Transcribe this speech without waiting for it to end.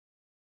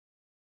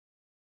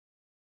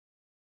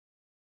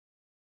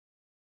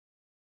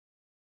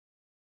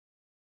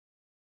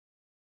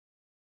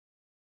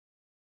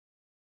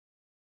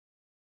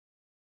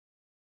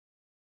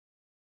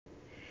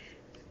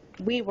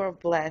We were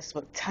blessed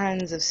with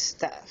tons of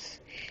stuff.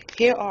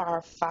 Here are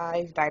our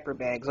 5 diaper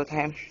bags,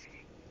 okay?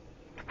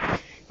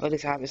 Well,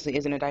 this obviously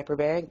isn't a diaper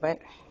bag, but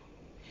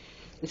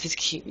this is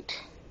cute.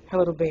 A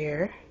little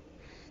bear,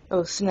 a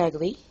little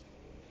snuggly.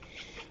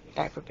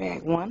 Diaper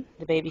bag 1,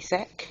 the baby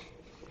sack.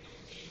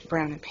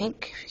 Brown and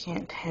pink, if you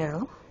can't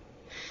tell.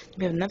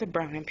 We have another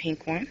brown and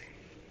pink one.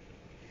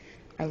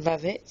 I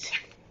love it.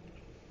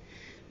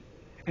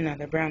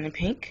 Another brown and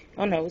pink.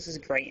 Oh no, this is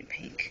gray and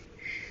pink.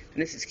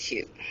 And this is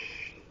cute.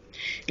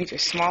 These are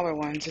smaller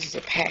ones. This is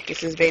a pack.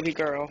 This is baby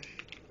girl.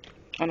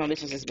 Oh no,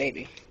 this one's his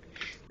baby.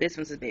 This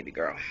one's his baby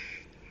girl.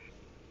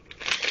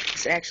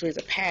 This actually is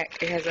a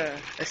pack. It has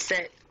a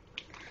set.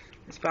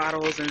 It's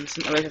bottles and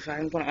some other stuff.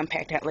 I'm going to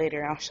unpack that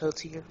later. I'll show it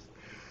to you.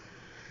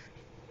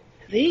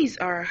 These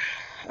are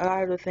a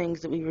lot of the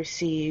things that we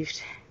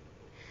received.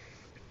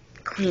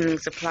 Cleaning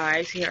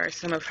supplies. Here are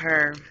some of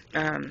her,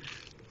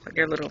 like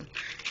their little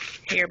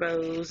hair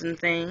bows and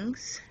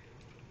things.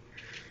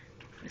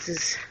 This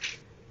is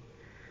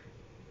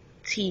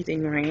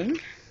teething ring.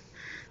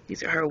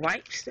 These are her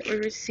wipes that we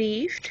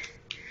received.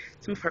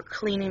 Some of her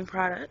cleaning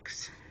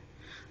products.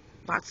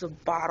 Lots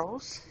of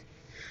bottles.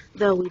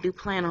 Though we do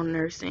plan on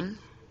nursing.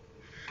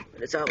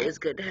 But it's always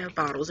good to have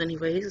bottles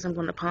anyways, as I'm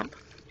going to pump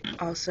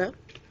also.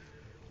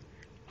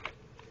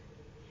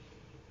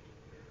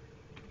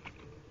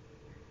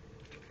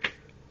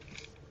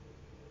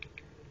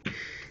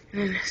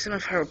 And then some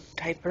of her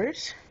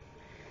diapers.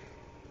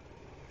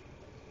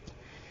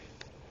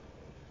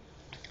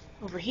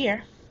 Over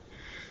here,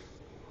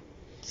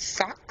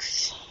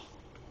 socks.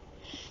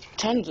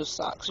 Tons of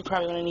socks. You're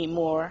probably going to need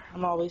more.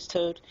 I'm always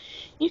told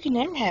you can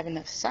never have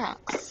enough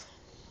socks.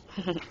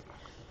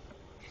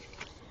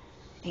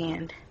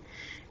 And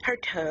her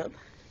tub.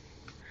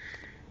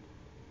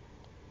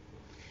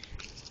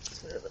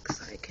 That's what it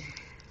looks like.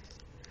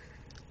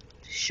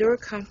 Sure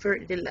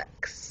Comfort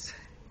Deluxe.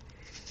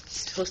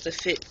 It's supposed to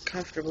fit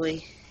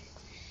comfortably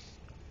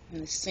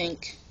in the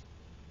sink.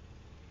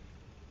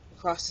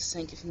 Across the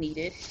sink if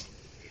needed.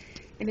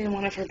 And then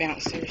one of her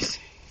bouncers.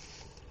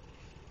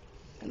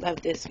 I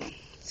love this one.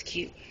 It's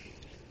cute.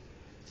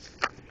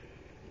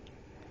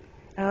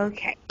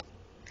 Okay.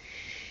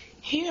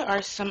 Here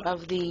are some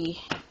of the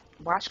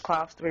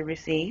washcloths that we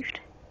received.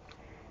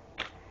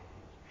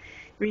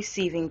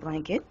 Receiving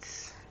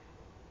blankets.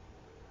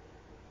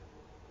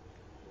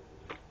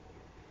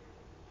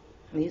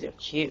 These are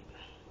cute.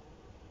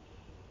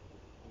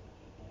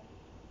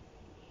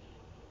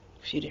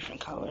 A few different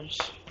colors.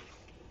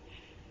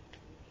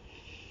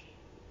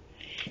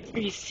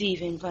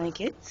 Receiving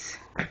blankets.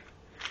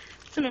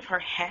 Some of her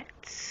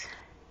hats.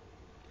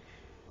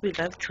 We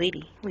love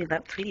Tweety. We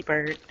love Tweety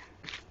Bird.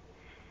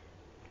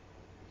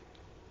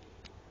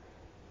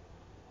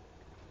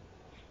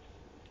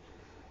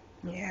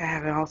 Yeah, I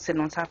have it all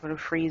sitting on top of the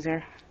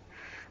freezer.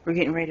 We're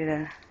getting ready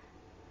to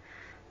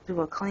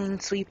do a clean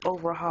sweep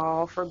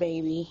overhaul for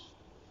baby.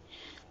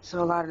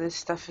 So a lot of this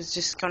stuff is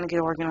just going to get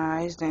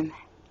organized and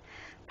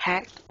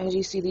packed. As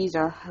you see, these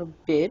are her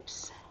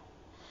bibs.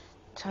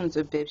 Tons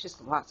of bibs,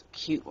 just lots of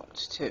cute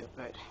ones too,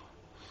 but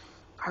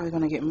probably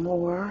going to get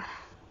more.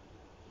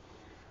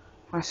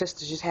 My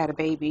sister just had a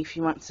baby a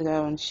few months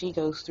ago and she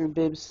goes through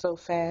bibs so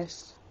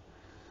fast.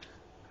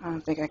 I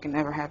don't think I can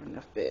ever have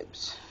enough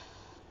bibs.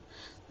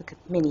 Look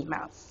at Minnie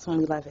Mouse,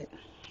 we love it.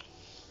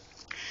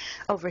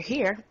 Over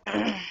here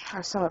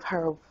are some of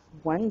her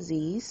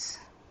onesies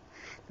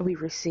that we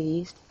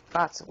received.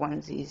 Lots of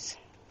onesies.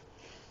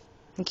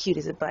 And cute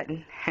as a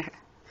button.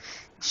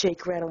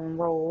 Shake, rattle, and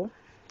roll.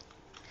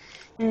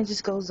 And it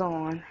just goes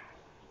on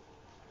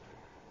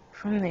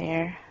from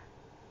there.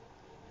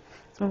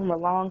 Some of them are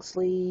long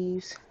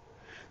sleeves.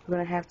 We're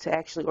going to have to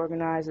actually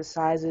organize the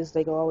sizes.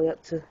 They go all the way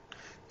up to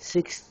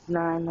 6 to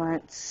 9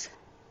 months.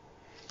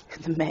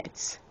 The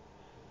Mets.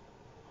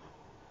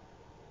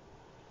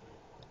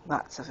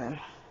 Lots of them.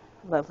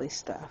 Lovely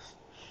stuff.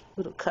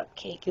 Little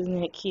cupcake,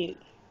 isn't it cute?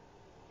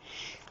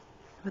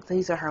 But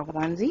these are her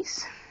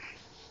onesies.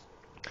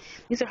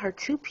 These are her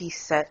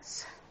 2-piece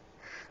sets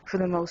for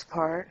the most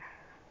part.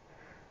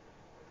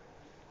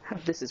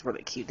 This is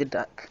really cute, the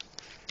duck.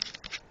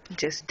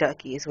 Just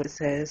Ducky is what it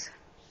says.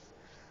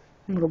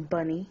 Little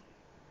bunny.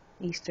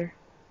 Easter.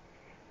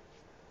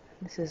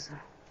 This is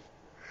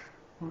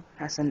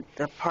that's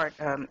the part,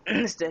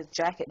 it's the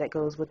jacket that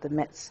goes with the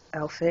Mets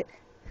outfit.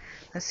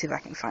 Let's see if I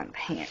can find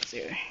pants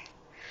here.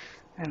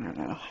 I don't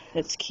know.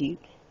 That's cute.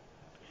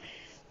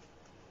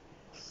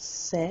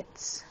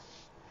 Sets.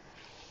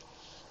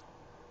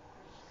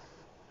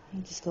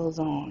 It just goes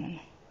on.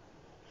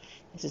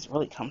 This is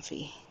really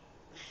comfy.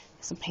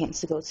 Some pants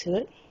to go to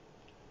it.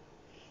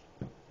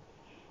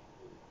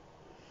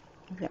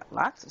 We've got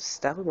lots of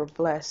stuff. We were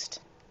blessed.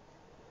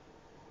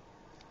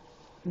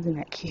 Isn't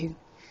that cute?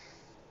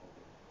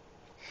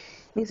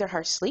 These are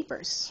her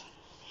sleepers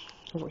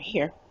over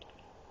here.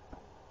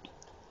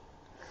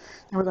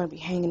 And we're going to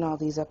be hanging all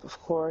these up, of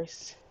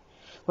course.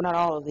 Well, not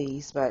all of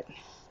these, but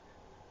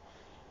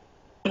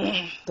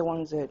the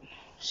ones that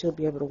she'll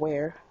be able to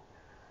wear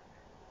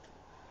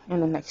in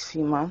the next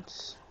few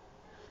months.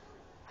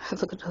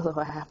 Look at the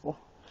little apple.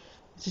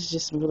 This is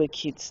just some really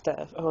cute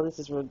stuff. Oh, this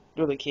is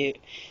really cute.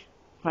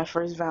 My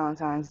first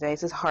Valentine's Day.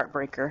 This is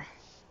Heartbreaker.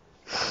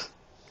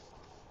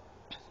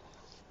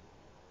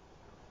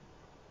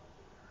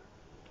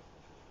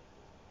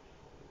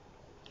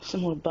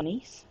 Some more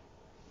bunnies.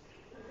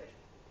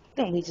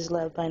 Don't we just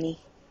love bunny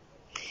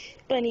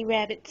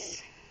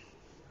rabbits?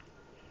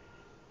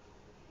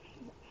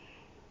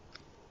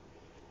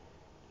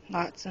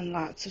 Lots and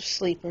lots of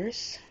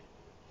sleepers.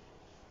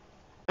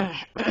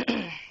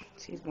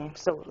 Excuse me, I'm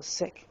still a little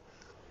sick.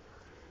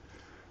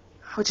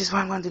 Which is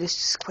why I'm going to do this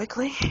just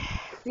quickly.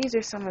 These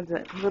are some of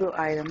the little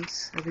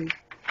items that we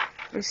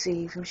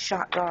received from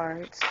Shot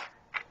Guards.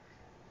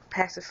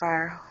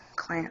 Pacifier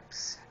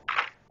clamps.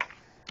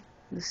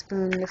 The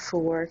spoon and the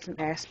fork, and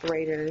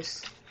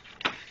aspirators,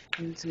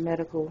 and some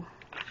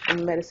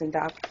medicine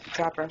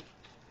dropper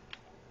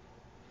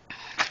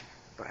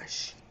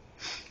brush.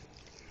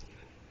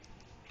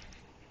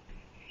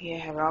 Yeah, I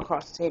have it all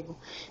across the table.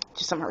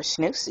 Just some of her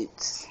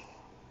snowsuits.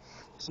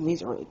 Some of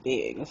these are really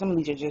big, and some of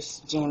these are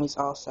just jammies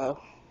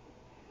also.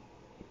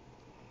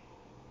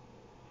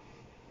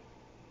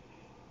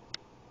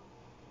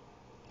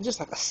 It's just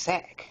like a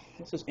sack.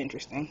 This was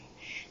interesting.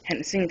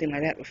 Hadn't seen anything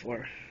like that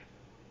before.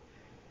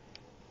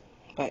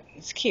 But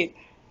it's cute.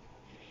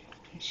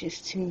 There's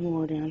just two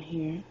more down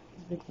here.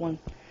 Big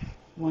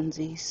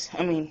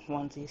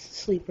onesies.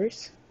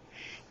 Sleepers.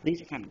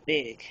 These are kind of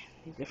big.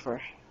 These are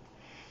for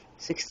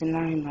 6 to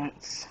 9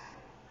 months.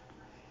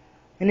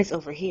 And it's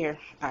over here.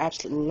 I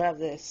absolutely love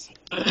this.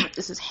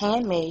 This is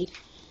handmade.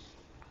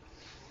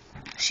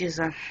 She's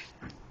a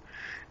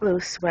little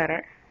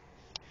sweater.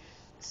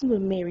 Some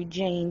little Mary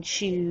Jane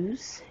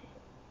shoes.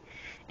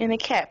 And a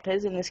cap.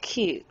 Isn't this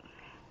cute?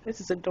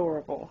 This is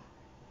adorable.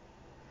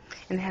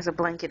 And it has a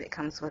blanket that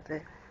comes with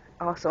it.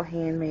 Also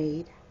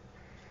handmade.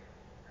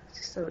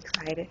 Just so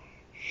excited.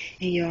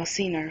 And y'all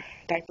seen our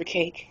diaper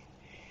cake.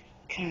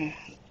 Kind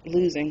of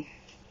losing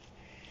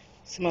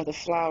some of the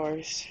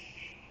flowers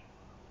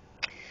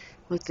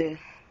with the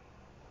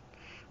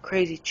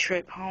crazy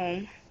trip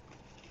home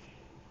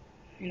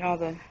and all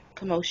the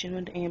commotion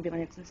with the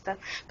ambulance and stuff.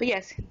 But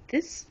yes,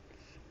 this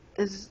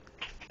is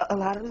a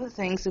lot of the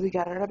things that we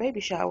got at our baby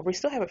shower. We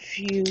still have a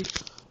few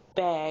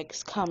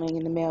bags coming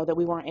in the mail that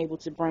we weren't able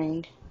to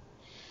bring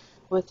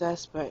with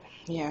us, but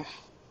yeah,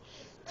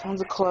 tons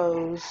of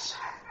clothes,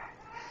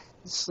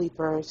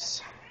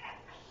 sleepers,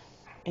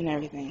 and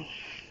everything.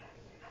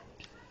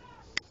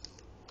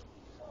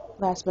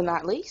 Last but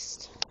not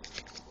least,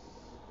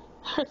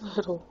 her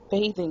little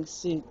bathing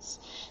suits.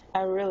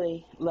 I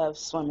really love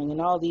swimming, and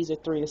all these are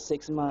 3 to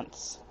 6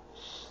 months.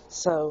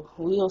 So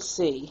we'll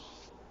see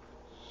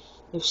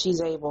if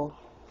she's able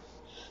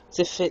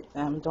to fit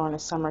them during the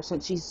summer,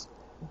 since she's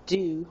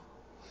due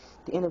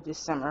the end of this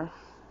summer.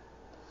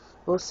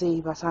 We'll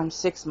see by the time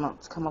 6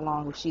 months come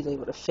along if she's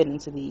able to fit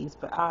into these.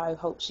 But I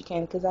hope she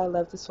can, because I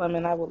love to swim,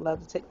 and I would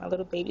love to take my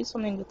little baby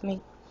swimming with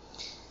me.